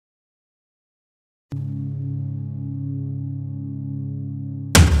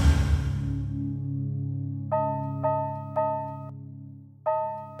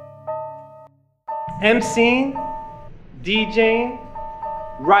MCing, DJing,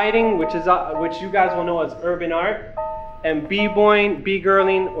 writing, which you guys will know as urban art, and b-boying,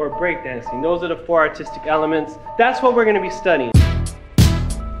 b-girling, or breakdancing. Those are the 4 artistic elements. That's what we're going to be studying.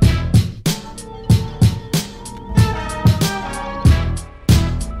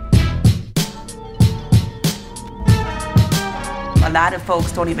 A lot of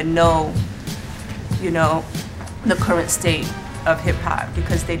folks don't even know, the current state of hip hop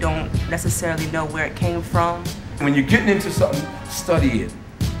because they don't necessarily know where it came from. When you're getting into something, study it.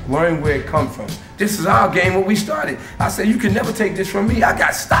 Learn where it comes from. This is our game, what we started. I said, you can never take this from me. I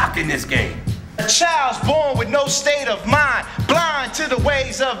got stock in this game. A child's born with no state of mind, blind to the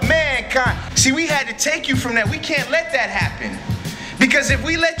ways of mankind. See, we had to take you from that. We can't let that happen. Because if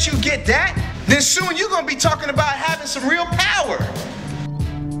we let you get that, then soon you're gonna be talking about having some real power.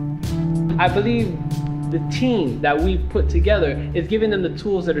 I believe the team that we've put together is giving them the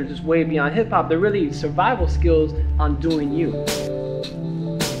tools that are just way beyond hip hop. They're really survival skills on doing you.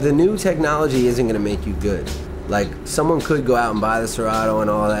 The new technology isn't gonna make you good. Like, someone could go out and buy the Serato and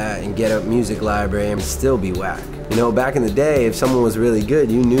all that and get a music library and still be whack. Back in the day, if someone was really good,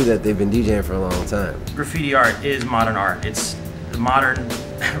 you knew that they've been DJing for a long time. Graffiti art is modern art. It's the modern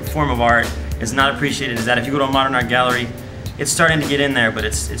form of art. It's not appreciated as that. If you go to a modern art gallery, it's starting to get in there, but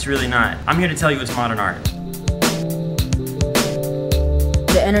it's really not. I'm here to tell you it's modern art.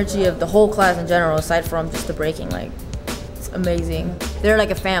 The energy of the whole class in general, aside from just the breaking, it's amazing. They're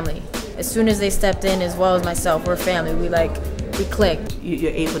like a family. As soon as they stepped in, as well as myself, we're a family. We clicked.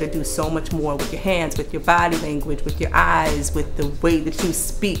 You're able to do so much more with your hands, with your body language, with your eyes, with the way that you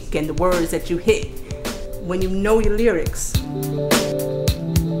speak and the words that you hit when you know your lyrics.